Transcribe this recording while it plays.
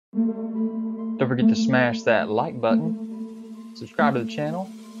Don't forget to smash that like button, subscribe to the channel,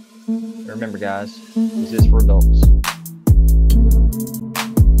 and remember guys, this is for adults.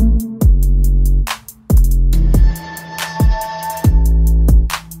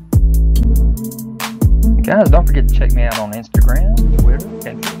 Guys, don't forget to check me out on Instagram, Twitter,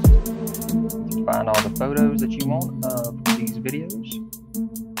 Pinterest to find all the photos that you want of these videos.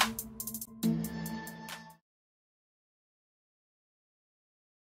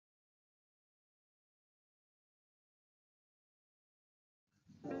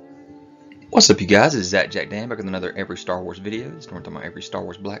 What's up you guys, it's ZacJacDan back with another Every Star Wars video. This is my Every Star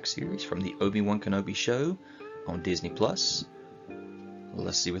Wars Black series from the Obi Wan Kenobi show on Disney+. Let's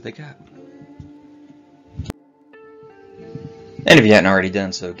see what they got. And if you hadn't already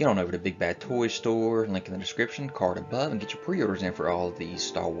done so, get on over to Big Bad Toy Store, link in the description, card above, and get your pre-orders in for all of these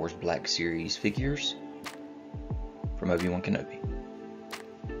Star Wars Black Series figures from Obi Wan Kenobi.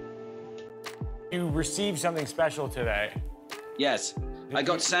 You received something special today. Yes, I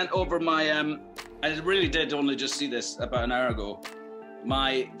got sent over my, I really did only just see this about an hour ago,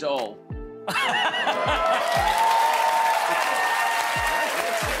 my doll. Oh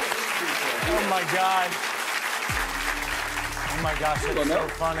my God. Oh my gosh, that's so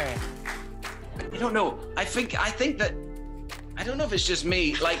funny. I don't know. I think that, I don't know if it's just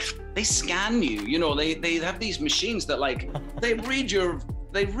me, like, they scan you, you know, they have these machines that, like, they read your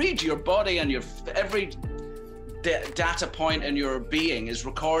body and your, every data point in your being is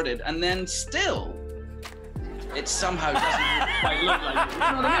recorded, and then still, it somehow doesn't quite look like it, you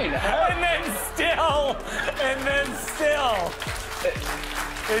know what I mean? And then still,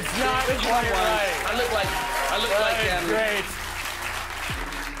 it's not quite right.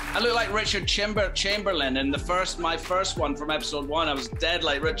 I look like Richard Chamberlain in my first one from episode 1. I was dead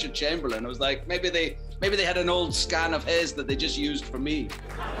like Richard Chamberlain. I was like, maybe they had an old scan of his that they just used for me.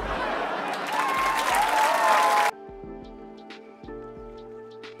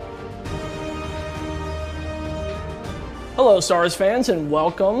 Hello Star Wars fans and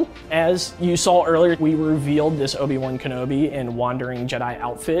welcome. As you saw earlier, we revealed this Obi Wan Kenobi in Wandering Jedi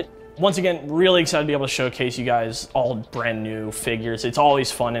outfit. Once again, really excited to be able to showcase you guys all brand new figures. It's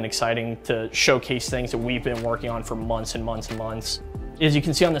always fun and exciting to showcase things that we've been working on for months and months and months. As you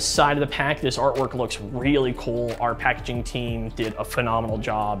can see on the side of the pack, this artwork looks really cool. Our packaging team did a phenomenal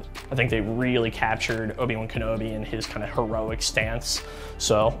job. I think they really captured Obi Wan Kenobi in his kind of heroic stance.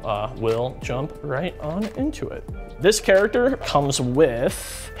 So we'll jump right on into it. This character comes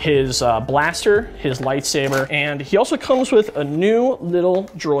with his blaster, his lightsaber, and he also comes with a new little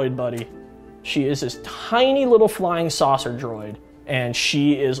droid buddy. She is this tiny little flying saucer droid, and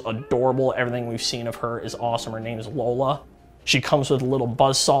she is adorable. Everything we've seen of her is awesome. Her name is Lola. She comes with a little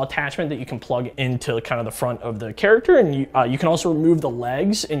buzzsaw attachment that you can plug into kind of the front of the character, and you can also remove the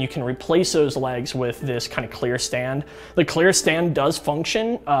legs, and you can replace those legs with this kind of clear stand. The clear stand does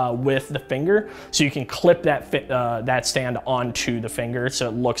function with the finger, so you can clip that stand onto the finger, so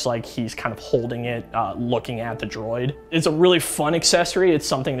it looks like he's kind of holding it, looking at the droid. It's a really fun accessory. It's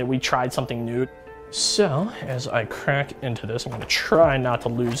something that we tried something new. So as I crack into this, I'm going to try not to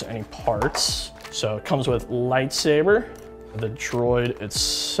lose any parts. So it comes with lightsaber. The droid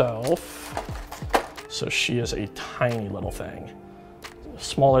itself, so she is a tiny little thing,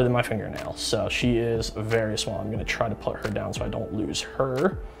 smaller than my fingernail, so she is very small. I'm going to try to put her down so I don't lose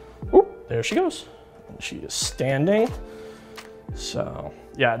her. Oop, there she goes. And she is standing. So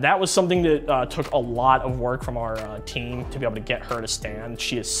yeah, that was something that took a lot of work from our team to be able to get her to stand.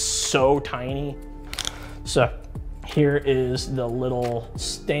 She is so tiny. So here is the little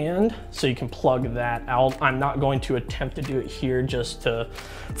stand, so you can plug that out. I'm not going to attempt to do it here just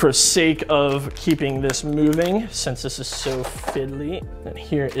for sake of keeping this moving, since this is so fiddly. And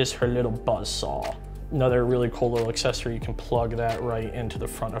here is her little buzzsaw. Another really cool little accessory. You can plug that right into the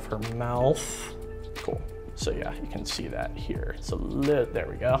front of her mouth. Cool. So yeah, you can see that here. It's a there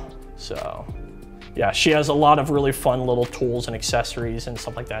we go. So yeah, she has a lot of really fun little tools and accessories and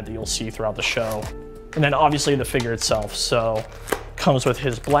stuff like that that you'll see throughout the show. And then obviously the figure itself. So comes with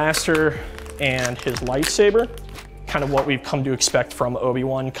his blaster and his lightsaber. Kind of what we've come to expect from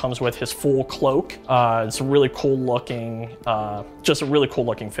Obi-Wan. Comes with his full cloak. It's a really cool looking, just a really cool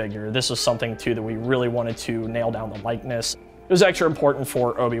looking figure. This is something too that we really wanted to nail down the likeness. It was extra important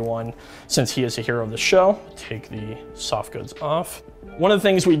for Obi-Wan since he is a hero of the show. Take the soft goods off. One of the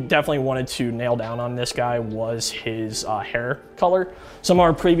things we definitely wanted to nail down on this guy was his hair color. Some of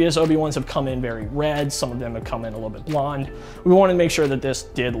our previous Obi-Wans have come in very red, some of them have come in a little bit blonde. We wanted to make sure that this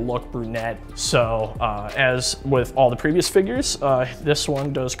did look brunette. So as with all the previous figures, this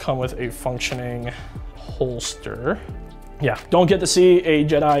one does come with a functioning holster. Yeah, don't get to see a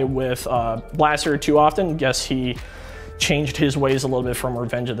Jedi with blaster too often. Guess he changed his ways a little bit from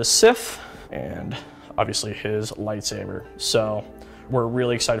Revenge of the Sith and obviously his lightsaber. So we're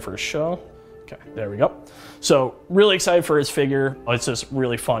really excited for his show. Okay, there we go. So really excited for his figure. It's just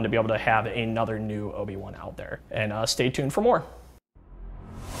really fun to be able to have another new Obi-Wan out there. And stay tuned for more.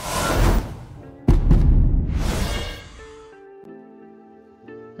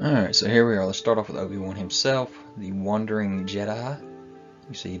 Alright, so here we are. Let's start off with Obi-Wan himself, the Wandering Jedi.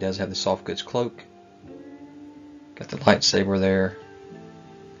 You see he does have the soft goods cloak. Got the lightsaber there.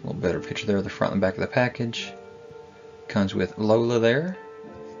 A little better picture there of the front and back of the package. Comes with Lola there,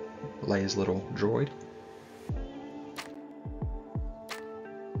 Leia's little droid.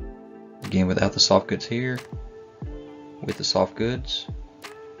 Again, without the soft goods here, with the soft goods.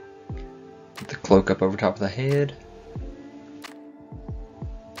 With the cloak up over top of the head.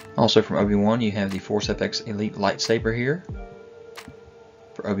 Also from Obi-Wan, you have the Force FX Elite lightsaber here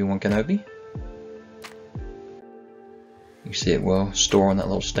for Obi Wan Kenobi. You see it will store on that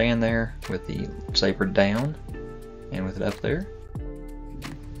little stand there with the saber down and with it up there.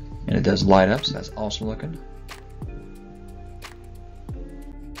 And it does light up, so that's awesome looking.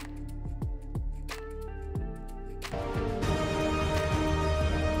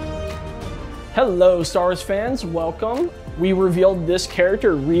 Hello Star Wars fans, welcome. We revealed this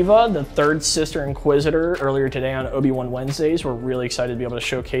character, Reva, the third sister Inquisitor, earlier today on Obi-Wan Wednesdays. We're really excited to be able to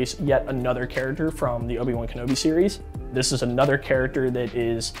showcase yet another character from the Obi Wan Kenobi series. This is another character that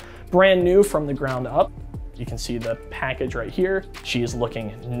is brand new from the ground up. You can see the package right here. She is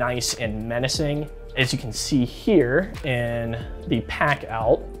looking nice and menacing. As you can see here in the pack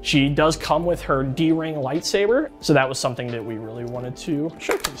out, she does come with her D-ring lightsaber. So that was something that we really wanted to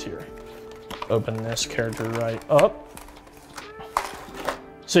showcase here. Open this character right up.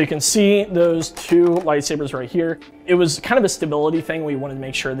 So you can see those two lightsabers right here. It was kind of a stability thing. We wanted to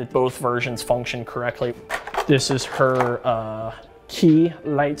make sure that both versions function correctly. This is her key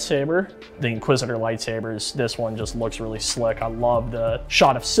lightsaber. The Inquisitor lightsabers, this one just looks really slick. I love the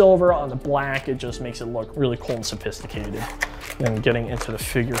shot of silver on the black. It just makes it look really cool and sophisticated. And getting into the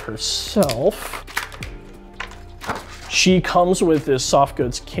figure herself, she comes with this soft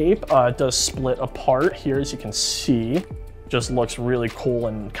goods cape. It does split apart here, as you can see. Just looks really cool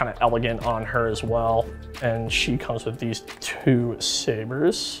and kind of elegant on her as well. And she comes with these two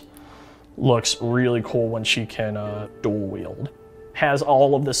sabers. Looks really cool when she can dual wield. Has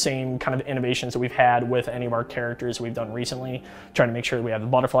all of the same kind of innovations that we've had with any of our characters we've done recently. Trying to make sure that we have the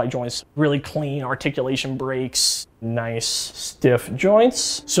butterfly joints, really clean articulation breaks, nice stiff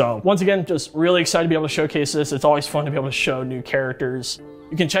joints. So once again, just really excited to be able to showcase this. It's always fun to be able to show new characters.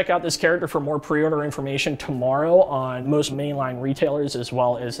 You can check out this character for more pre-order information tomorrow on most mainline retailers as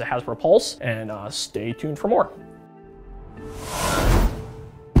well as the Hasbro Pulse, and stay tuned for more.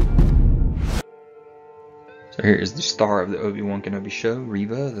 So here is the star of the Obi Wan Kenobi show,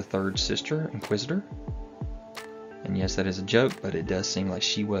 Reva, the third sister Inquisitor. And yes, that is a joke, but it does seem like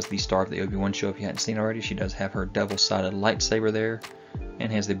she was the star of the Obi Wan show. If you hadn't seen already, she does have her double-sided lightsaber there and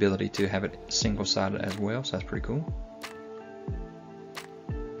has the ability to have it single-sided as well, so that's pretty cool.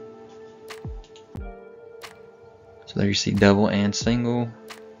 So there you see double and single.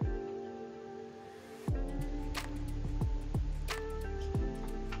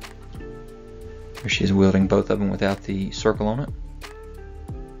 Here she is wielding both of them without the circle on it.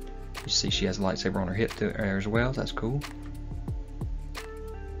 You see she has a lightsaber on her hip there as well. That's cool.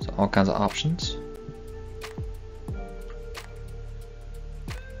 So all kinds of options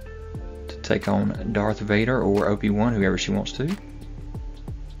to take on Darth Vader or Obi-Wan, whoever she wants to.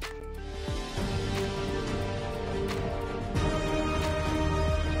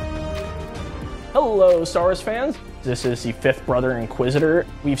 Hello Star Wars fans. This is the fifth brother Inquisitor.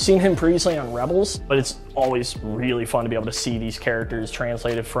 We've seen him previously on Rebels, but it's always really fun to be able to see these characters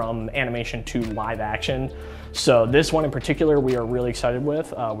translated from animation to live action. So this one in particular we are really excited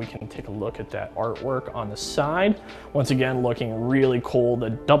with. We can take a look at that artwork on the side. Once again, looking really cool. The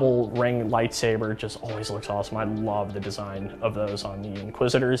double ring lightsaber just always looks awesome. I love the design of those on the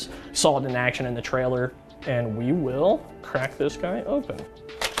Inquisitors. Saw it in action in the trailer, and we will crack this guy open.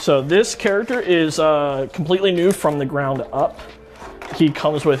 So this character is completely new from the ground up. He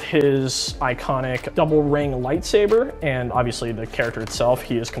comes with his iconic double ring lightsaber, and obviously the character itself,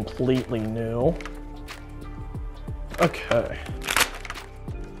 he is completely new. Okay.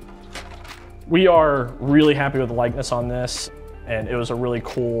 We are really happy with the likeness on this, and it was a really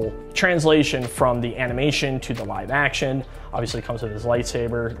cool translation from the animation to the live action. Obviously comes with his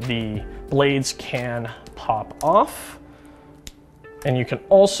lightsaber. The blades can pop off. And you can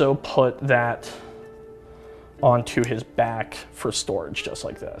also put that onto his back for storage, just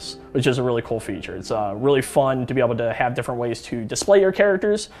like this, which is a really cool feature. It's really fun to be able to have different ways to display your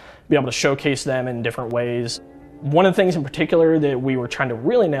characters, be able to showcase them in different ways. One of the things in particular that we were trying to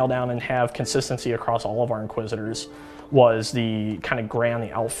really nail down and have consistency across all of our Inquisitors was the kind of gray on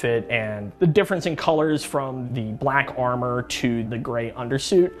the outfit and the difference in colors from the black armor to the gray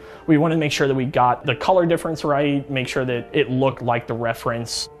undersuit. We wanted to make sure that we got the color difference right, make sure that it looked like the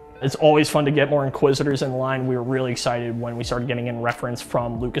reference. It's always fun to get more Inquisitors in line. We were really excited when we started getting in reference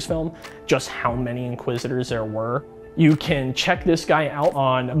from Lucasfilm, just how many Inquisitors there were. You can check this guy out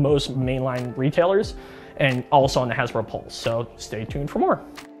on most mainline retailers and also on the Hasbro Pulse, so stay tuned for more.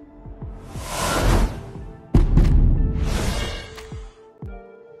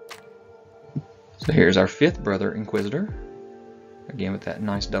 So here's our fifth brother Inquisitor. Again with that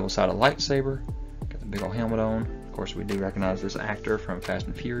nice double-sided lightsaber. Got the big old helmet on. Of course we do recognize this actor from Fast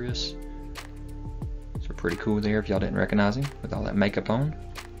and Furious. So pretty cool there if y'all didn't recognize him with all that makeup on.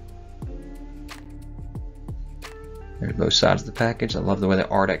 There's both sides of the package. I love the way the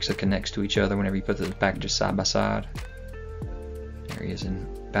art actually connects to each other whenever you put the packages side by side. There he is in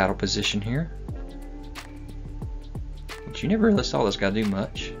battle position here. But you never really saw this guy do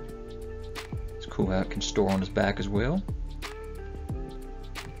much. It's cool how it can store on his back as well.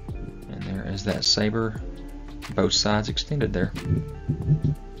 And there is that saber, both sides extended there.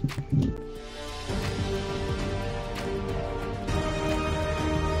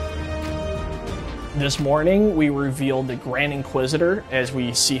 This morning, we revealed the Grand Inquisitor as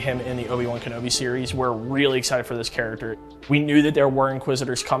we see him in the Obi Wan Kenobi series. We're really excited for this character. We knew that there were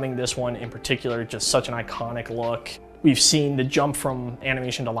Inquisitors coming. This one in particular, just such an iconic look. We've seen the jump from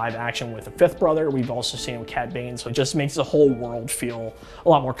animation to live action with the fifth brother. We've also seen it with Cad Bane, so it just makes the whole world feel a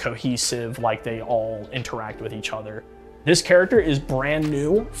lot more cohesive, like they all interact with each other. This character is brand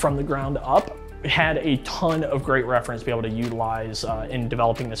new from the ground up. Had a ton of great reference to be able to utilize in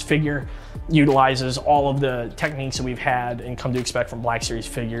developing this figure. Utilizes all of the techniques that we've had and come to expect from Black Series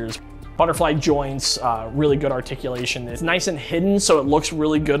figures. Butterfly joints, really good articulation. It's nice and hidden, so it looks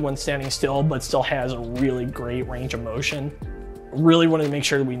really good when standing still, but still has a really great range of motion. Really wanted to make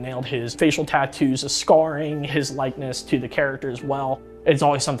sure that we nailed his facial tattoos, the scarring, his likeness to the character as well. It's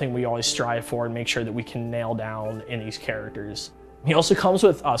always something we always strive for and make sure that we can nail down in these characters. He also comes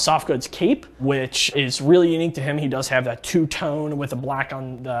with a soft goods cape, which is really unique to him. He does have that two-tone with the black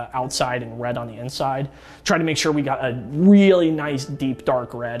on the outside and red on the inside. Try to make sure we got a really nice deep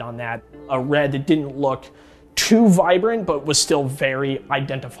dark red on that. A red that didn't look too vibrant, but was still very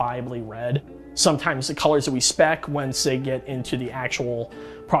identifiably red. Sometimes the colors that we spec once they get into the actual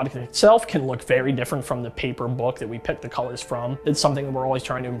product itself can look very different from the paper book that we picked the colors from. It's something that we're always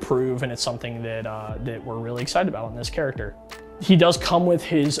trying to improve, and it's something that, that we're really excited about on this character. He does come with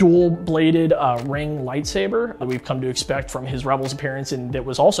his dual-bladed ring lightsaber that we've come to expect from his Rebels appearance, and that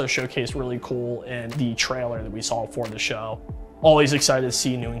was also showcased really cool in the trailer that we saw for the show. Always excited to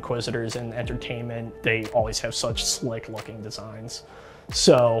see new Inquisitors in entertainment. They always have such slick-looking designs.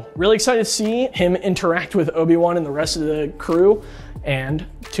 So, really excited to see him interact with Obi-Wan and the rest of the crew, and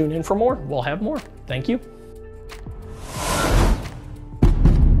tune in for more. We'll have more. Thank you.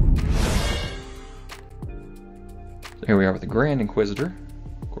 Here we are with the Grand Inquisitor.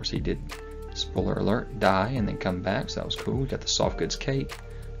 Of course, he did, spoiler alert, die and then come back, so that was cool. We got the soft goods cape,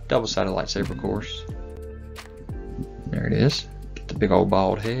 double-sided lightsaber, of course. There it is. Get the big old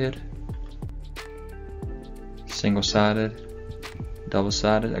bald head. Single-sided,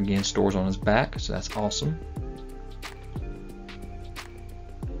 double-sided. Again, stores on his back, so that's awesome.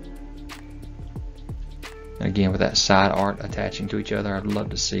 And again, with that side art attaching to each other, I'd love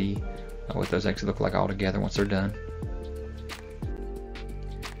to see what those actually look like all together once they're done.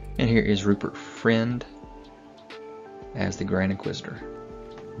 And here is Rupert Friend as the Grand Inquisitor.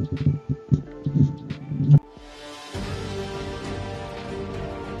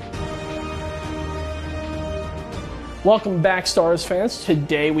 Welcome back, Star Wars fans.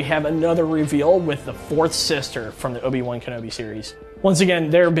 Today we have another reveal with the fourth sister from the Obi Wan Kenobi series. Once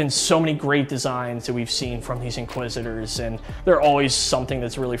again, there have been so many great designs that we've seen from these Inquisitors, and they're always something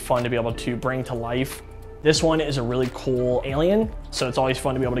that's really fun to be able to bring to life. This one is a really cool alien, so it's always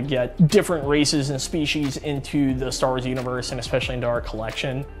fun to be able to get different races and species into the Star Wars universe, and especially into our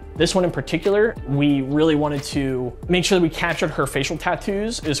collection. This one in particular, we really wanted to make sure that we captured her facial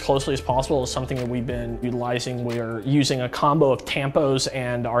tattoos as closely as possible. It's something that we've been utilizing. We're using a combo of tampos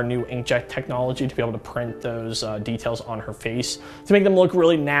and our new inkjet technology to be able to print those details on her face to make them look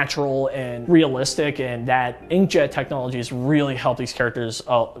really natural and realistic, and that inkjet technology has really helped these characters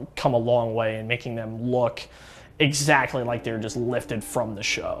come a long way in making them look exactly like they're just lifted from the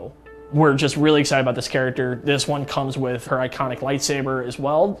show. We're just really excited about this character. This one comes with her iconic lightsaber as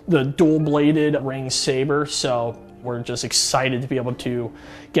well, the dual-bladed ring saber, so we're just excited to be able to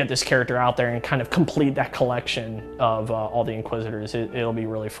get this character out there and kind of complete that collection of all the Inquisitors. It'll be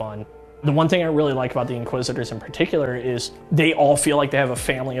really fun. The one thing I really like about the Inquisitors in particular is they all feel like they have a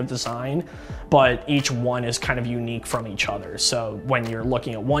family of design, but each one is kind of unique from each other. So when you're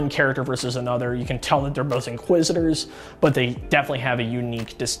looking at one character versus another, you can tell that they're both Inquisitors, but they definitely have a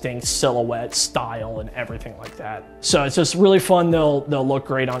unique, distinct silhouette, style, and everything like that. So it's just really fun. They'll look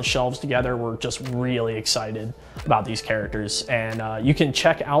great on shelves together. We're just really excited about these characters. And you can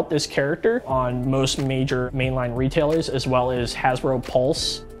check out this character on most major mainline retailers, as well as Hasbro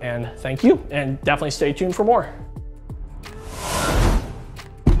Pulse. And thank you, and definitely stay tuned for more.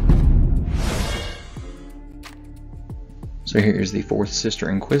 So here's the fourth sister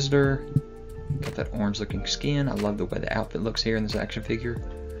Inquisitor. Got that orange looking skin. I love the way the outfit looks here in this action figure.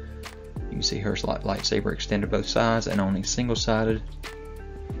 You can see her lightsaber extended both sides and only single-sided.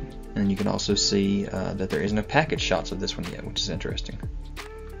 And you can also see that there isn't a package shots of this one yet, which is interesting.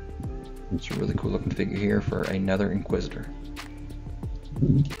 It's a really cool looking figure here for another Inquisitor.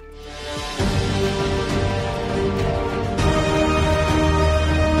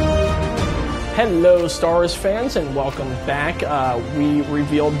 Hello Star Wars fans, and welcome back. We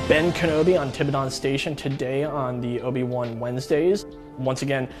revealed Ben Kenobi on Tibidon Station today on the Obi Wan Wednesdays. Once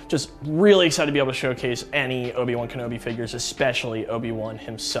again, just really excited to be able to showcase any Obi Wan Kenobi figures, especially Obi Wan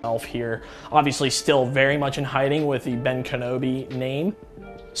himself here. Obviously still very much in hiding with the Ben Kenobi name.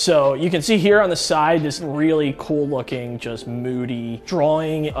 So you can see here on the side this really cool looking, just moody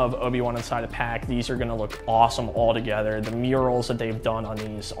drawing of Obi-Wan inside a pack. These are gonna look awesome all together. The murals that they've done on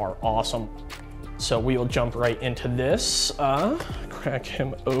these are awesome. So we will jump right into this. Crack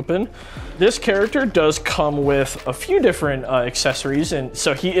him open. This character does come with a few different accessories, and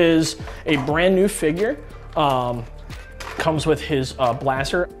so he is a brand new figure. Comes with his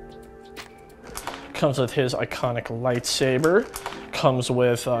blaster. Comes with his iconic lightsaber. Comes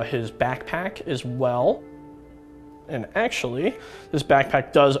with his backpack as well. And actually, this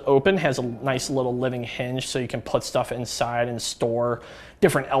backpack does open, has a nice little living hinge so you can put stuff inside and store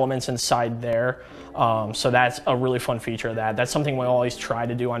different elements inside there. So that's a really fun feature of that. That's something we always try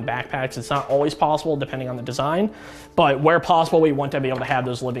to do on backpacks. It's not always possible depending on the design, but where possible, we want to be able to have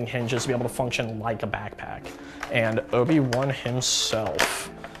those living hinges to be able to function like a backpack. And Obi-Wan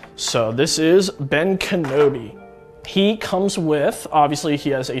himself. So this is Ben Kenobi. He comes with, obviously he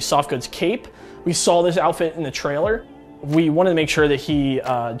has a soft goods cape. We saw this outfit in the trailer. We wanted to make sure that he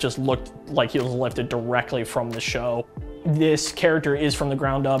just looked like he was lifted directly from the show. This character is from the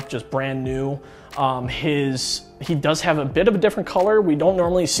ground up, just brand new. He does have a bit of a different color. We don't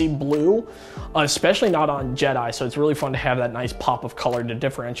normally see blue, especially not on Jedi, so it's really fun to have that nice pop of color to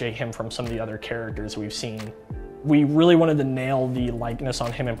differentiate him from some of the other characters we've seen. We really wanted to nail the likeness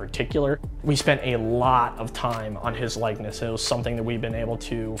on him in particular. We spent a lot of time on his likeness. It was something that we've been able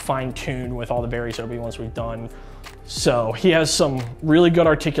to fine tune with all the various Obi-Wans we've done. So he has some really good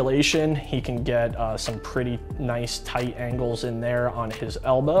articulation. He can get some pretty nice tight angles in there on his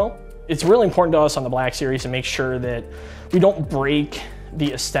elbow. It's really important to us on the Black Series to make sure that we don't break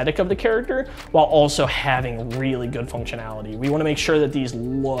the aesthetic of the character while also having really good functionality. We want to make sure that these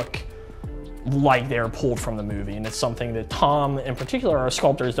look like they're pulled from the movie, and it's something that Tom, in particular, our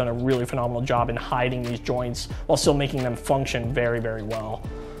sculptor, has done a really phenomenal job in hiding these joints while still making them function very, very well.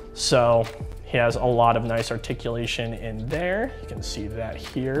 So he has a lot of nice articulation in there. You can see that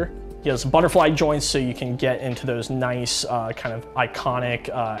here. He has butterfly joints so you can get into those nice kind of iconic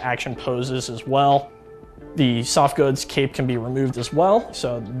action poses as well. The soft goods cape can be removed as well,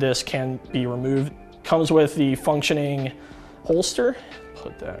 so this can be removed. Comes with the functioning holster.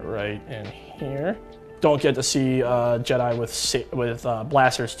 Put that right in here. Don't get to see Jedi with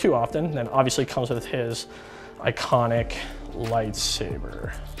blasters too often. Then obviously comes with his iconic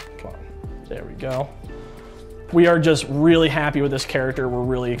lightsaber. Come on, there we go. We are just really happy with this character. We're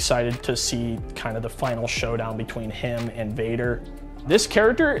really excited to see kind of the final showdown between him and Vader. This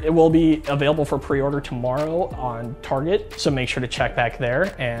character, it will be available for pre-order tomorrow on Target, so make sure to check back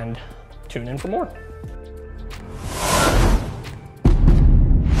there and tune in for more.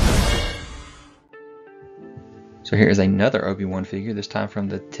 So here is another Obi-Wan figure, this time from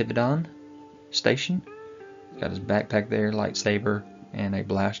the Tibidon Station. He's got his backpack there, lightsaber, and a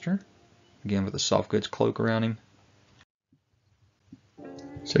blaster. Again with a soft goods cloak around him.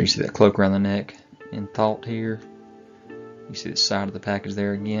 So you see that cloak around the neck in thought here. You see the side of the package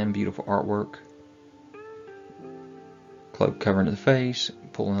there again, beautiful artwork. Cloak covering the face,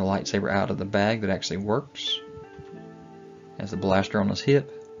 pulling the lightsaber out of the bag that actually works. Has the blaster on his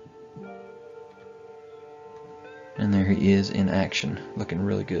hip. And there he is in action, looking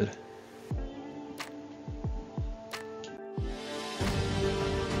really good.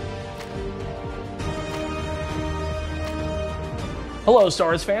 Hello, Star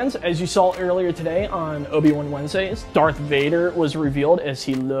Wars fans. As you saw earlier today on Obi-Wan Wednesdays, Darth Vader was revealed as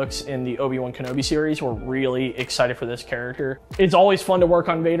he looks in the Obi Wan Kenobi series. We're really excited for this character. It's always fun to work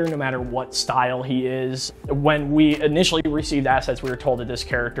on Vader no matter what style he is. When we initially received assets, we were told that this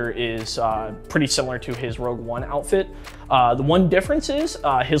character is pretty similar to his Rogue One outfit. The one difference is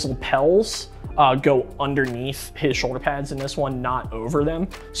his lapels go underneath his shoulder pads in this one, not over them.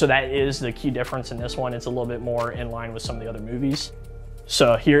 So that is the key difference in this one. It's a little bit more in line with some of the other movies.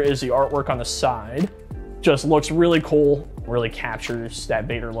 So here is the artwork on the side. Just looks really cool, really captures that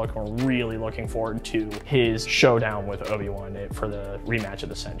Vader look. We're really looking forward to his showdown with Obi-Wan for the rematch of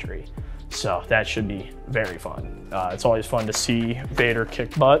the century. So that should be very fun. It's always fun to see Vader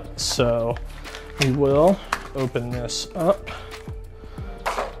kick butt. So we will open this up.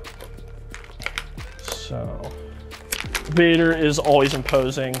 So Vader is always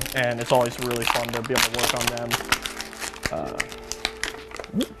imposing, and it's always really fun to be able to work on them.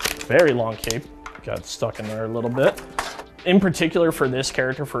 Very long cape, got stuck in there a little bit. In particular for this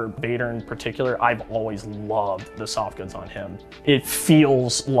character, for Vader in particular, I've always loved the soft goods on him. It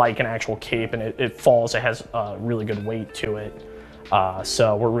feels like an actual cape, and it falls, it has a really good weight to it.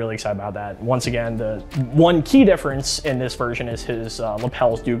 So we're really excited about that. Once again, the one key difference in this version is his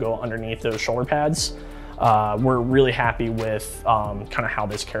lapels do go underneath those shoulder pads. We're really happy with kind of how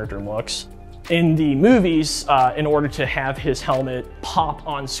this character looks. In the movies, in order to have his helmet pop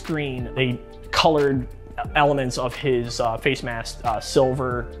on screen, they colored elements of his face mask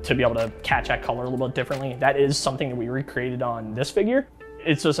silver to be able to catch that color a little bit differently. That is something that we recreated on this figure.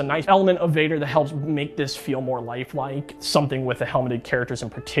 It's just a nice element of Vader that helps make this feel more lifelike. Something with the helmeted characters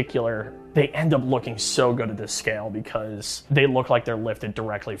in particular, they end up looking so good at this scale because they look like they're lifted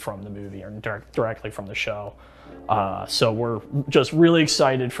directly from the movie or directly from the show. So we're just really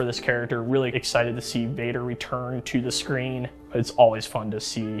excited for this character, really excited to see Vader return to the screen. It's always fun to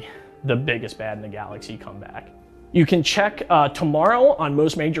see the biggest bad in the galaxy come back. You can check tomorrow on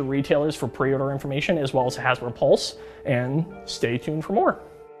most major retailers for pre-order information, as well as Hasbro Pulse, and stay tuned for more.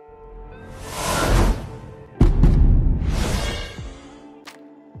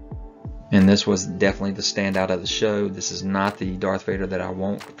 And this was definitely the standout of the show. This is not the Darth Vader that I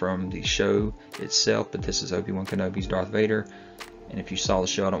want from the show itself, but this is Obi Wan Kenobi's Darth Vader. And if you saw the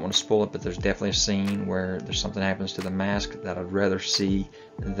show, I don't want to spoil it, but there's definitely a scene where there's something happens to the mask that I'd rather see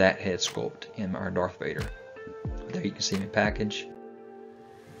that head sculpt in our Darth Vader. There you can see him in package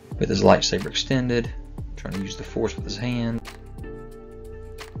with his lightsaber extended, trying to use the Force with his hand.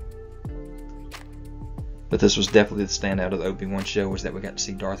 But this was definitely the standout of the Obi-Wan show, was that we got to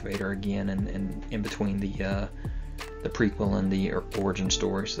see Darth Vader again, and in between the prequel and the origin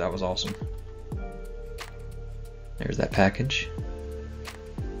story, so that was awesome. There's that package.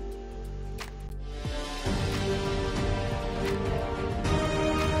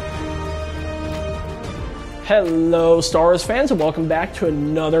 Hello, Star Wars fans, and welcome back to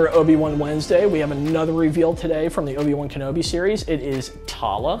another Obi-Wan Wednesday. We have another reveal today from the Obi Wan Kenobi series. It is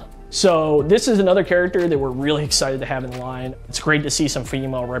Tala. So this is another character that we're really excited to have in line. It's great to see some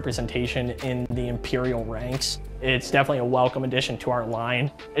female representation in the Imperial ranks. It's definitely a welcome addition to our line.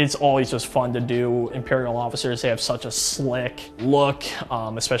 It's always just fun to do Imperial officers. They have such a slick look,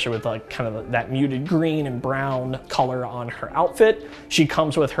 especially with like kind of that muted green and brown color on her outfit. She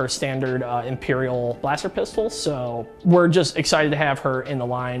comes with her standard Imperial blaster pistol, so we're just excited to have her in the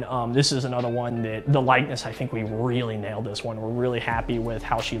line. This is another one that the likeness, I think we really nailed this one. We're really happy with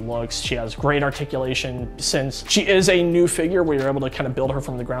how she looks. She has great articulation. Since she is a new figure, we were able to kind of build her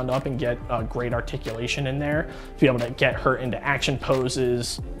from the ground up and get great articulation in there to be able to get her into action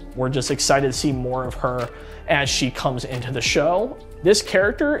poses. We're just excited to see more of her as she comes into the show. This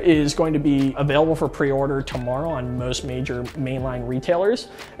character is going to be available for pre-order tomorrow on most major mainline retailers,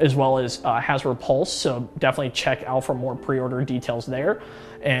 as well as Hasbro Pulse, so definitely check out for more pre-order details there,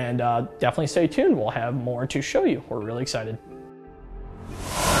 and definitely stay tuned. We'll have more to show you. We're really excited.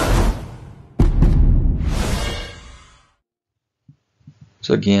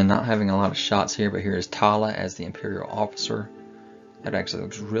 So again, not having a lot of shots here, but here is Tala as the Imperial officer. That actually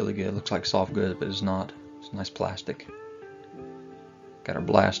looks really good. It looks like soft goods, but it's not. It's nice plastic. Got her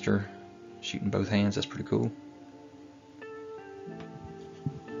blaster, shooting both hands. That's pretty cool.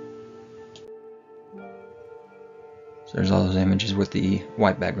 So there's all those images with the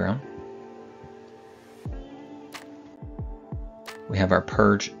white background. We have our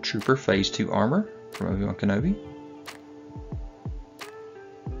Purge Trooper Phase 2 armor from Obi Wan Kenobi.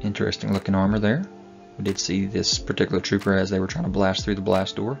 Interesting looking armor there. We did see this particular trooper as they were trying to blast through the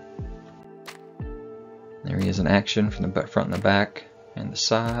blast door. There he is in action from the front and the back and the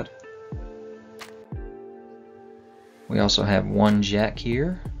side. We also have one Jack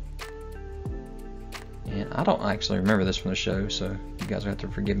here. And I don't actually remember this from the show, so you guys will have to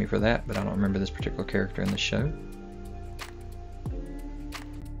forgive me for that, but I don't remember this particular character in the show.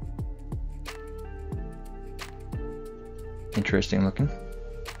 Interesting looking.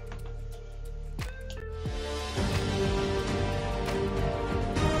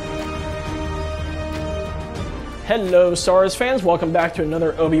 Hello Star Wars fans, welcome back to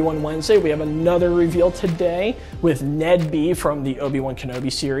another Obi-Wan Wednesday. We have another reveal today with Ned-b from the Obi Wan Kenobi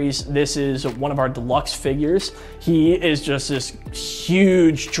series. This is one of our deluxe figures. He is just this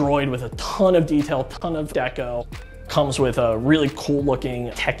huge droid with a ton of detail, ton of deco. Comes with a really cool looking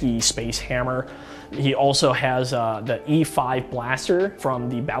techie space hammer. He also has the E5 blaster from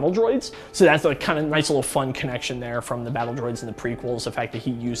the battle droids. So that's a kind of nice little fun connection there from the battle droids in the prequels, the fact that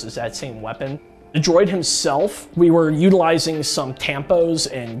he uses that same weapon. The droid himself, we were utilizing some tampos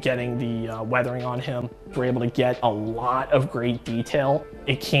and getting the weathering on him. We were able to get a lot of great detail.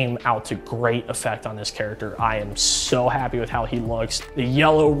 It came out to great effect on this character. I am so happy with how he looks. The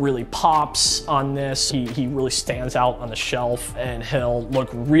yellow really pops on this. He really stands out on the shelf, and he'll look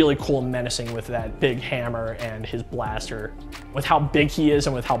really cool and menacing with that big hammer and his blaster. With how big he is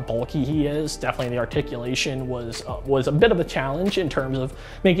and with how bulky he is, definitely the articulation was a bit of a challenge in terms of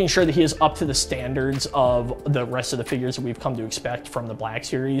making sure that he is up to the standards of the rest of the figures that we've come to expect from the Black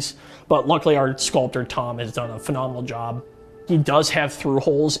Series. But luckily our sculptor Tom has done a phenomenal job. He does have through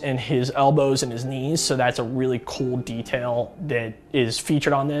holes in his elbows and his knees, so that's a really cool detail that is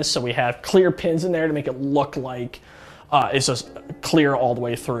featured on this. So we have clear pins in there to make it look like it's just clear all the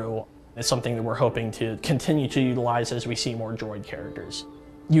way through. It's something that we're hoping to continue to utilize as we see more droid characters.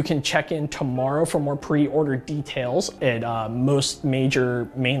 You can check in tomorrow for more pre-order details at most major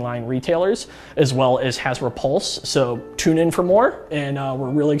mainline retailers, as well as Hasbro Pulse. So tune in for more, and we're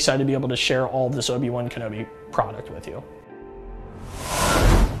really excited to be able to share all of this Obi Wan Kenobi product with you.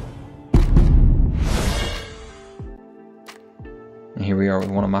 And here we are with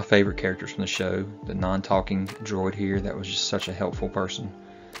one of my favorite characters from the show, the non-talking droid here. That was just such a helpful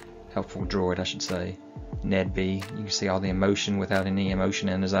droid, I should say. Ned-b. You can see all the emotion without any emotion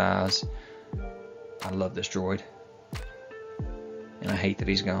in his eyes. I love this droid. And I hate that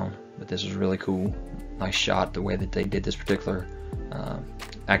he's gone, but this is really cool. Nice shot the way that they did this particular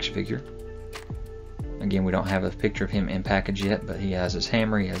action figure. Again, we don't have a picture of him in package yet, but he has his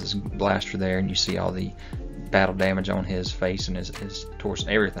hammer, he has his blaster there, and you see all the battle damage on his face and his torso,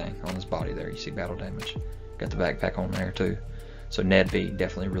 everything on his body there. You see battle damage. Got the backpack on there too. So Ned-b,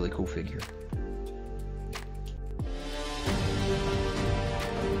 definitely a really cool figure.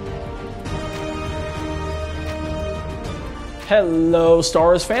 Hello Star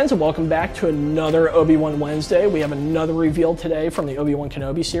Wars fans, and welcome back to another Obi-Wan Wednesday. We have another reveal today from the Obi Wan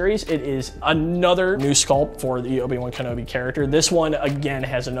Kenobi series. It is another new sculpt for the Obi Wan Kenobi character. This one again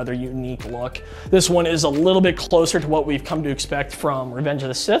has another unique look. This one is a little bit closer to what we've come to expect from Revenge of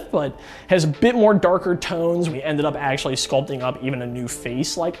the Sith, but has a bit more darker tones. We ended up actually sculpting up even a new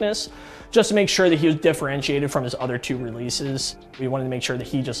face likeness, just to make sure that he was differentiated from his other two releases. We wanted to make sure that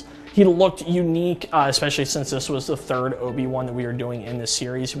he looked unique, especially since this was the third Obi-Wan that we were doing in this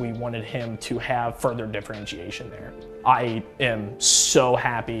series. We wanted him to have further differentiation there. I am so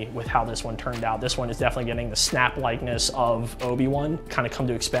happy with how this one turned out. This one is definitely getting the snap likeness of Obi-Wan, kind of come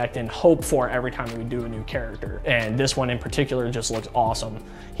to expect and hope for every time we do a new character. And this one in particular just looks awesome.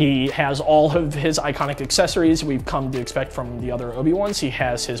 He has all of his iconic accessories we've come to expect from the other Obi-Wans. He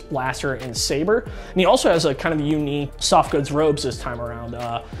has his blaster and saber, and he also has a kind of unique soft goods robes this time around.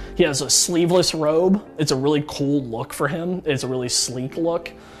 He has a sleeveless robe. It's a really cool look for him. It's a really sleek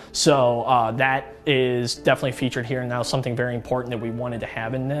look. So that is definitely featured here, and that was something very important that we wanted to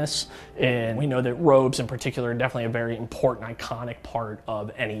have in this. And we know that robes in particular are definitely a very important, iconic part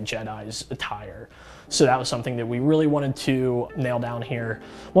of any Jedi's attire. So that was something that we really wanted to nail down here.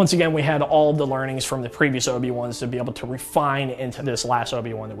 Once again, we had all of the learnings from the previous Obi-Wans to be able to refine into this last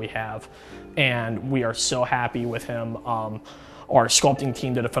Obi-Wan that we have. And we are so happy with him. Our sculpting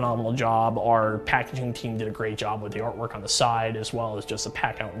team did a phenomenal job. Our packaging team did a great job with the artwork on the side, as well as just the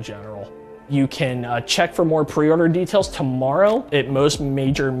pack out in general. You can check for more pre-order details tomorrow at most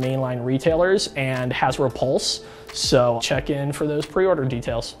major mainline retailers and Hasbro Pulse. So check in for those pre-order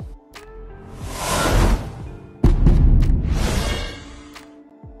details.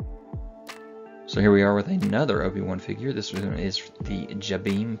 So here we are with another Obi-Wan figure. This one is the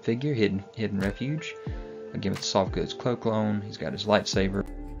Jabeam figure, Hidden Refuge. Again with the soft goods cloak on. He's got his lightsaber.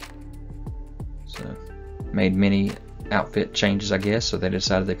 So So made many outfit changes, I guess, so they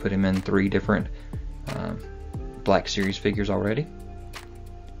decided they put him in 3 different Black Series figures already.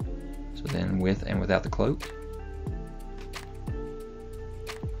 So then with and without the cloak.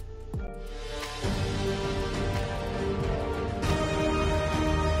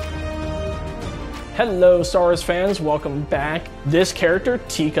 Hello Star Wars fans, welcome back. This character,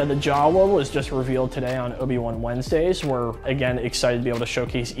 Tika the Jawa, was just revealed today on Obi Wan Wednesdays. We're again excited to be able to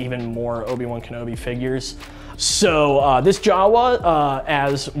showcase even more Obi Wan Kenobi figures. So this Jawa,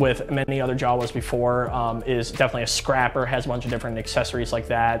 as with many other Jawas before, is definitely a scrapper, has a bunch of different accessories like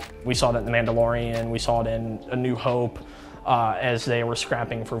that. We saw that in The Mandalorian, we saw it in A New Hope, as they were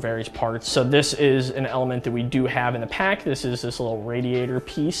scrapping for various parts. So this is an element that we do have in the pack. This is this little radiator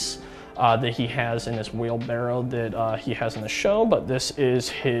piece that he has in this wheelbarrow that he has in the show, but this is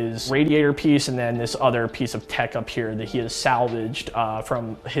his radiator piece, and then this other piece of tech up here that he has salvaged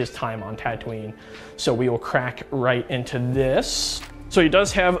from his time on Tatooine. So we will crack right into this. So he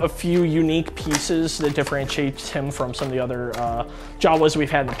does have a few unique pieces that differentiates him from some of the other Jawas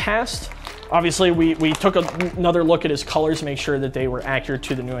we've had in the past. Obviously, we took another look at his colors to make sure that they were accurate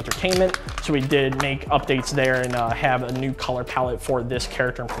to the new entertainment. So we did make updates there and have a new color palette for this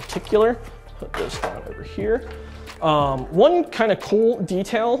character in particular. Put this on over here. One kind of cool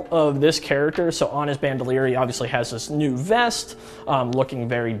detail of this character, so on his bandolier, he obviously has this new vest, looking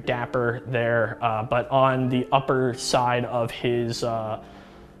very dapper there, but on the upper side of his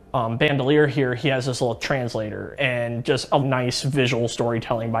bandolier here, he has this little translator, and just a nice visual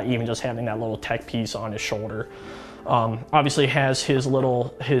storytelling by even just having that little tech piece on his shoulder. Obviously has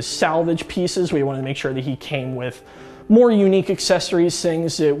his salvage pieces. We wanted to make sure that he came with more unique accessories,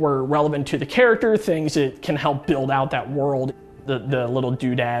 things that were relevant to the character, things that can help build out that world. The little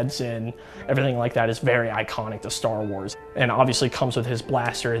doodads and everything like that is very iconic to Star Wars, and obviously comes with his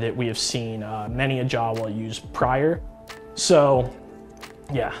blaster that we have seen many a Jawa use prior. So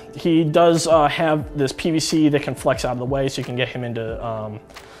yeah, he does have this PVC that can flex out of the way, so you can get him into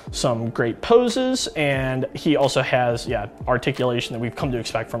some great poses, and he also has, articulation that we've come to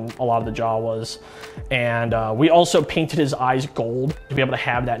expect from a lot of the Jawas. And we also painted his eyes gold to be able to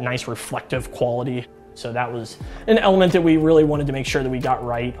have that nice reflective quality. So that was an element that we really wanted to make sure that we got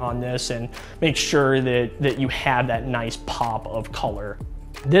right on this, and make sure that you had that nice pop of color.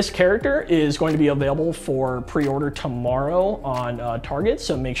 This character is going to be available for pre-order tomorrow on Target,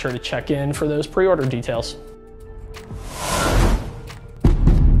 so make sure to check in for those pre-order details.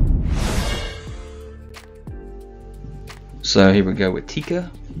 So here we go with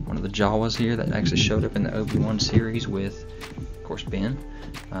Tika, one of the Jawas here that actually showed up in the Obi Wan series with, of course, Ben.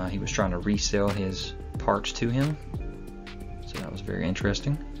 He was trying to resell his parts to him, so that was very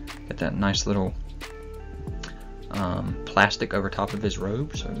interesting. Got that nice little plastic over top of his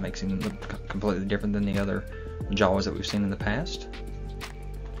robe, so it makes him look completely different than the other Jawas that we've seen in the past.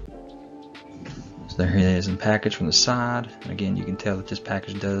 So there it is in package from the side. And again, you can tell that this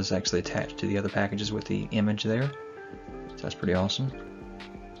package does actually attach to the other packages with the image there. So that's pretty awesome.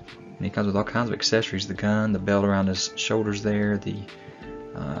 And he comes with all kinds of accessories: the gun, the belt around his shoulders there, the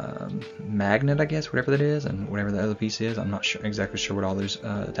magnet, I guess, whatever that is, and whatever the other piece is. I'm not exactly sure what all those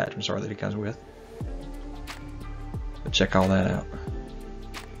attachments are that he comes with. But check all that out.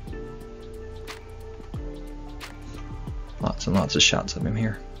 Lots and lots of shots of him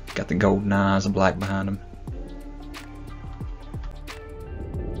here. Got the golden eyes and black behind him.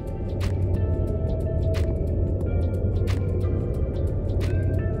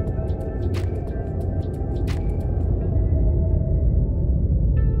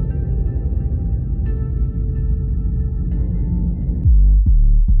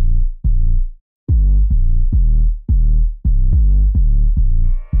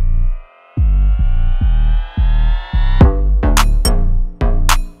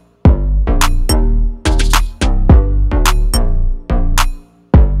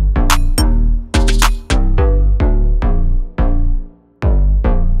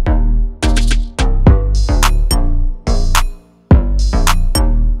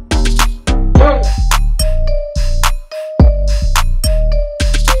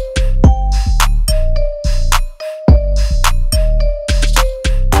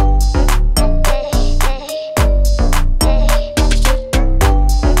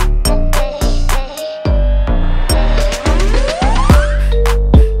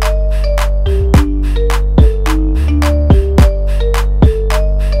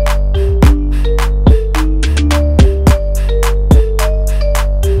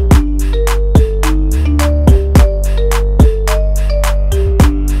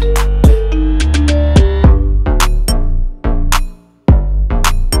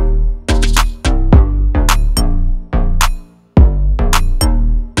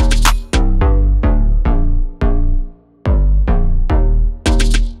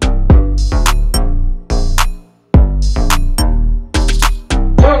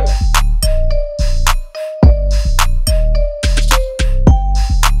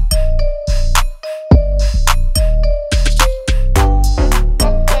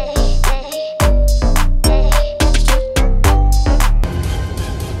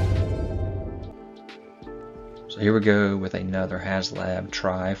 go with another haslab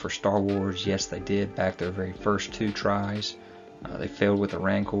try for Star Wars. Yes, they did back their very first 2 tries. They failed with the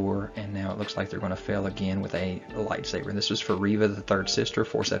Rancor, and now it looks like they're going to fail again with a lightsaber. This is for Reva, the third sister,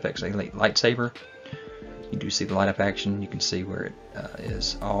 Force FX Elite lightsaber. You do see the light up action. You can see where it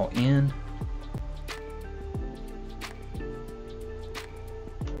is all in.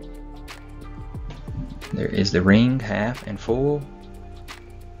 There is the ring, half and full.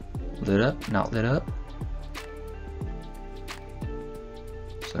 Lit up, not lit up.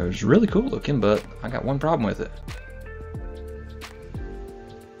 So it's really cool looking, but I got one problem with it.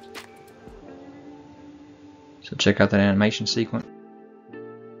 So check out that animation sequence.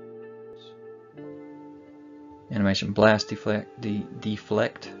 Animation blast,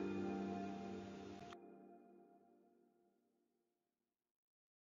 deflect.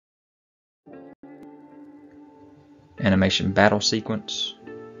 Animation battle sequence.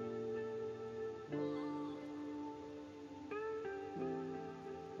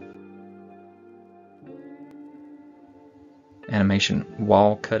 Animation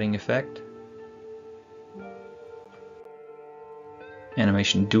wall cutting effect.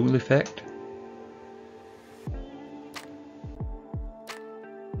 Animation dual effect.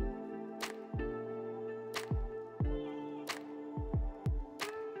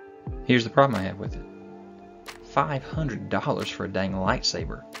 Here's the problem I have with it. $500 for a dang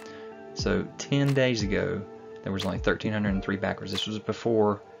lightsaber. So 10 days ago there was only 1,303 backers. This was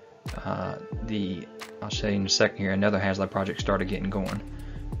before I'll show you in a second here, another haslab project started getting going.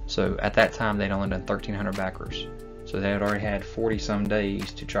 So at that time they'd only done 1,300 backers. So they had already had 40 some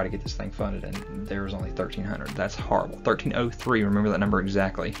days to try to get this thing funded, and there was only 1,300. That's horrible. 1,303, remember that number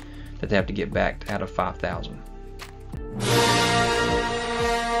exactly, that they have to get back out of 5,000.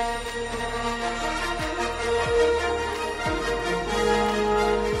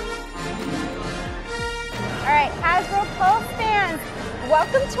 Alright, Hasbro Pulse fans,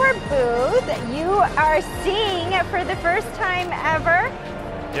 welcome to our booth. You are seeing for the first time ever,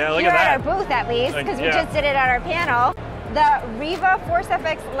 Yeah, look here at that. at our booth at least, because we Yeah. just did it at our panel, the Reva Force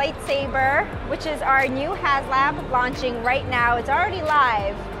FX lightsaber, which is our new haslab launching right now. It's already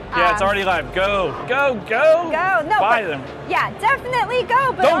live. Yeah, it's already live. Go, go, go. Go. No, Buy but- them. Yeah, definitely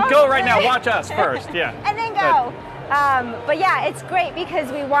go. But Don't go also- right now. Watch us first. Yeah. And then go. But yeah, it's great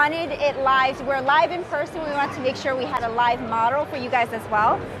because we wanted it live. We're live in person. We wanted to make sure we had a live model for you guys as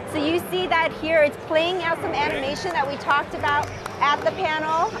well. So you see that here, it's playing out some animation that we talked about at the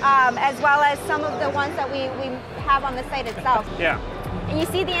panel, as well as some of the ones that we have on the site itself. Yeah. And you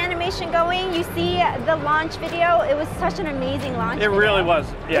see the animation going, you see the launch video. It was such an amazing launch It video. really was.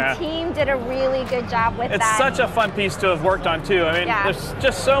 Yeah. The team did a really good job with It's that. such a fun piece to have worked on too. I mean, Yeah. there's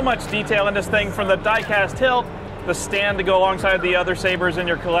just so much detail in this thing, from the die-cast hilt, the stand to go alongside the other sabers in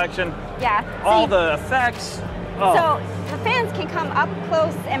your collection, Yeah. all the effects. Oh. So the fans can come up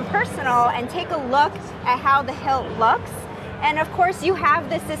close and personal and take a look at how the hilt looks. And of course you have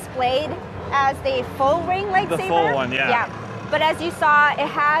this displayed as the full ring lightsaber. The full one, yeah. Yeah. But as you saw, it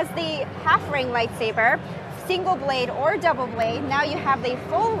has the half ring lightsaber, single blade or double blade. Now you have the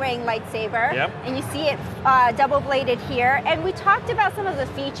full ring lightsaber. Yep. And you see it double bladed here. And we talked about some of the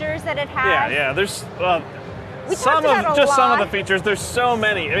features that it Yeah, has. yeah. There's We some talked about of a just some of lot. the features. There's so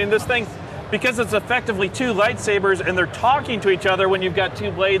many. I mean, this thing, because it's effectively 2 lightsabers and they're talking to each other when you've got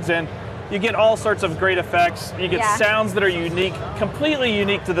 2 blades in, you get all sorts of great effects. You get Yeah. sounds that are unique, completely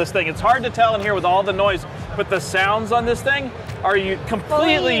unique to this thing. It's hard to tell in here with all the noise, but the sounds on this thing are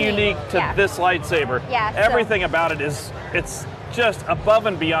completely Fully unique to yeah. this lightsaber. Yeah, so- Everything about it is, it's just above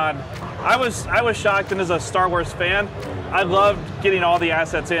and beyond. I was shocked, and as a Star Wars fan, I loved getting all the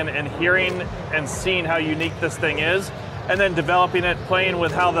assets in and hearing and seeing how unique this thing is, and then developing it, playing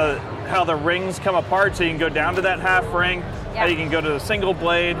with how the rings come apart, so you can go down to that half ring, how Yeah. you can go to the single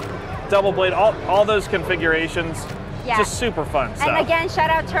blade, double blade, all those configurations. Yeah. Just super fun stuff. And again, shout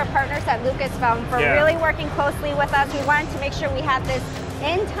out to our partners at Lucasfilm for Yeah. really working closely with us. We wanted to make sure we had this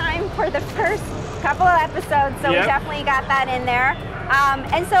in time for the first couple of episodes, so Yep. we definitely got that in there.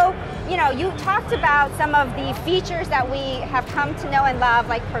 And so, you know, you talked about some of the features that we have come to know and love,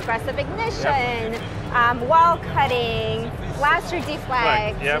 like progressive ignition, wall cutting, blaster deflect,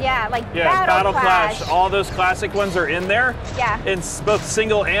 Right, yep. yeah, like Yeah, battle clash. all those classic ones are in there. Yeah. In both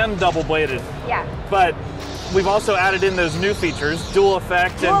single and double bladed. Yeah. But we've also added in those new features, dual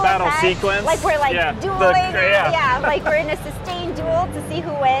effect Dual and battle effect, sequence. like we're like Yeah, dueling, yeah. like we're in a sustained duel to see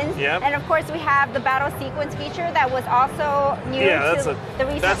who wins. Yep. And of course we have the battle sequence feature that was also new Yeah, to the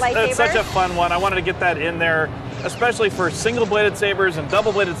recent that's lightsabers. such a fun one. I wanted to get that in there, especially for single bladed sabers and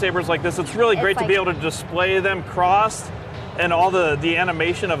double bladed sabers like this. It's really great to like- be able to display them crossed and all the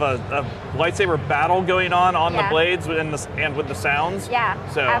animation of a lightsaber battle going on the blades and with the sounds. Yeah,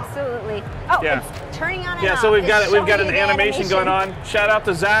 so absolutely. Oh, yeah. It's turning on and yeah, off. so we've got an animation animation going on. Shout out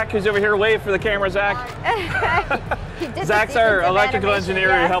to Zach, who's over here. Wave for the camera, Zach. Zach's our electrical engineer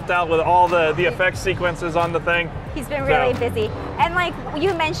who helped out with all the effects sequences on the thing. He's been really busy. And like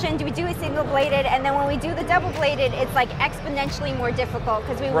you mentioned, we do a single bladed, and then when we do the double bladed, it's like exponentially more difficult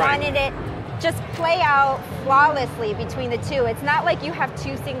because we wanted it just play out flawlessly between the two. It's not like you have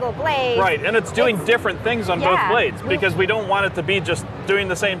two single blades. Right, and it's doing different things on both blades because we don't want it to be just doing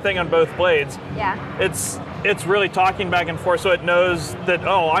the same thing on both blades. Yeah. It's really talking back and forth so it knows that,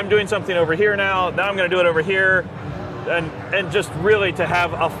 oh, I'm doing something over here now I'm going to do it over here. And just really to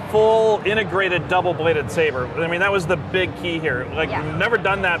have a full integrated double-bladed saber. I mean, that was the big key here. Like, we've never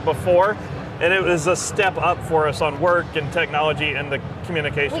done that before, and it was a step up for us on work and technology and the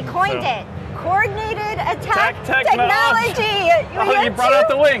communication. We coined it. Coordinated attack technology. Oh, you brought out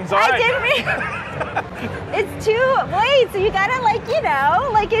the wings. All right. I did. It's two blades, so you gotta like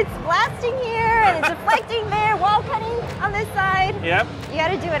it's blasting here and it's deflecting there, wall cutting on this side. Yep. You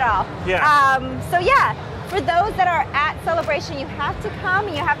gotta do it all. Yeah. So yeah, for those that are at Celebration, you have to come.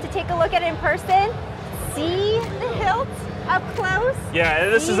 You have to take a look at it in person, see the hilt up close. Yeah,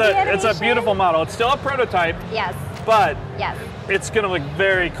 it's a beautiful model. It's still a prototype. Yes. But yes, it's going to look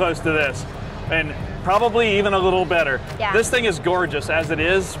very close to this, and probably even a little better. Yeah. This thing is gorgeous as it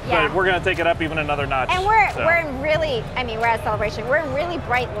is, but we're going to take it up even another notch. And we're in really, we're at Celebration. We're in really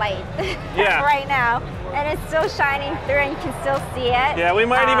bright light right now, and it's still shining through, and you can still see it. Yeah, we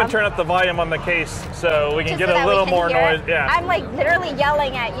might even turn up the volume on the case so we can get a little more noise. Yeah. I'm like literally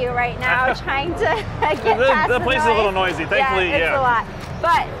yelling at you right now, trying to get past the place noise. is a little noisy. Thankfully, it's a lot.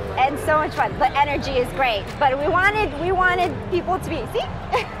 But and so much fun. The energy is great. But we wanted people to be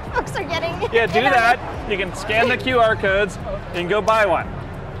folks are getting do that. You can scan the QR codes and go buy one.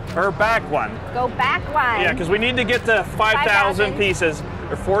 Or back one. Go back one. Yeah, because we need to get to 5,000 pieces.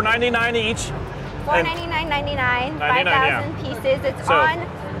 They're $4.99 each. $499.99, 5,000 pieces. It's on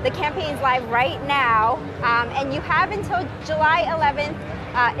the campaign's live right now, and you have until July 11th,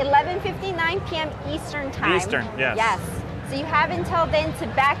 11:59 p.m. Eastern time. Eastern, yes. Yes. So you have until then to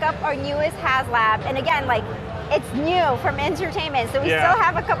back up our newest haslab, and again, like it's new from entertainment, so we still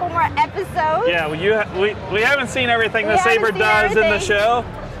have a couple more episodes. Yeah, we haven't seen everything the saber does in the show.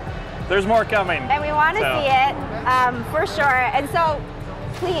 There's more coming, and we want to see it for sure. And so,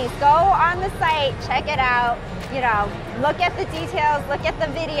 please go on the site, check it out. Look at the details, look at the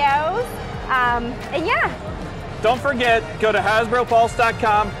videos, and don't forget, go to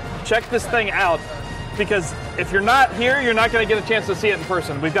HasbroPulse.com, check this thing out. Because if you're not here, you're not going to get a chance to see it in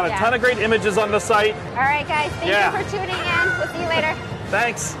person. We've got a ton of great images on the site. All right, guys. Thank you for tuning in. We'll see you later.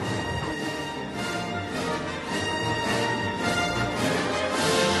 Thanks.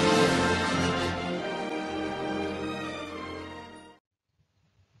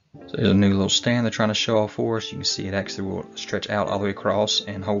 So there's a new little stand they're trying to show off for us. You can see it actually will stretch out all the way across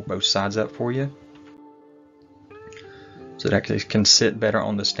and hold both sides up for you. So it actually can sit better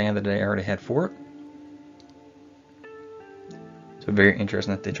on the stand that they already had for it. So very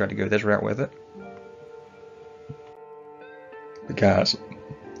interesting that they tried to go this route with it. But guys,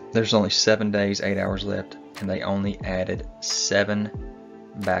 there's only 7 days, 8 hours left, and they only added 7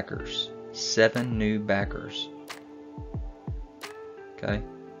 backers. 7 new backers. Okay?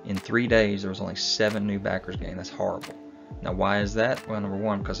 In 3 days, there was only 7 new backers gained. That's horrible. Now, why is that? Well, number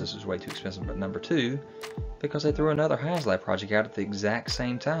one, because this is way too expensive. But number two, because they threw another haslab project out at the exact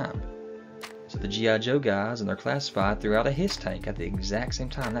same time. So the G.I. Joe guys and their classified threw out a HISS tank at the exact same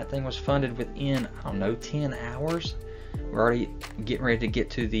time. That thing was funded within, I don't know, 10 hours. We're already getting ready to get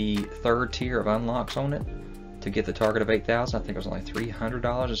to the 3rd tier of unlocks on it to get the target of 8,000. I think it was only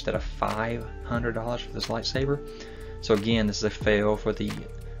 $300 instead of $500 for this lightsaber. So again, this is a fail for the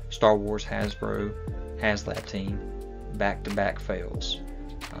Star Wars Hasbro HasLab team. Back-to-back fails.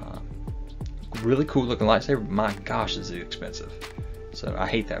 Really cool looking lightsaber, but my gosh, is it expensive. So I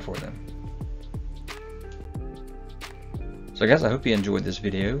hate that for them. So guys, I hope you enjoyed this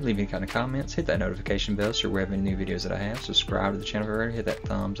video. Leave any kind of comments, hit that notification bell so you're aware of any new videos that I have. Subscribe to the channel if you're already, hit that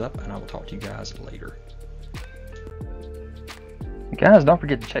thumbs up, and I will talk to you guys later. Guys, don't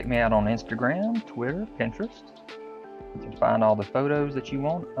forget to check me out on Instagram, Twitter, Pinterest. You can find all the photos that you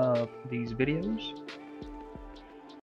want of these videos.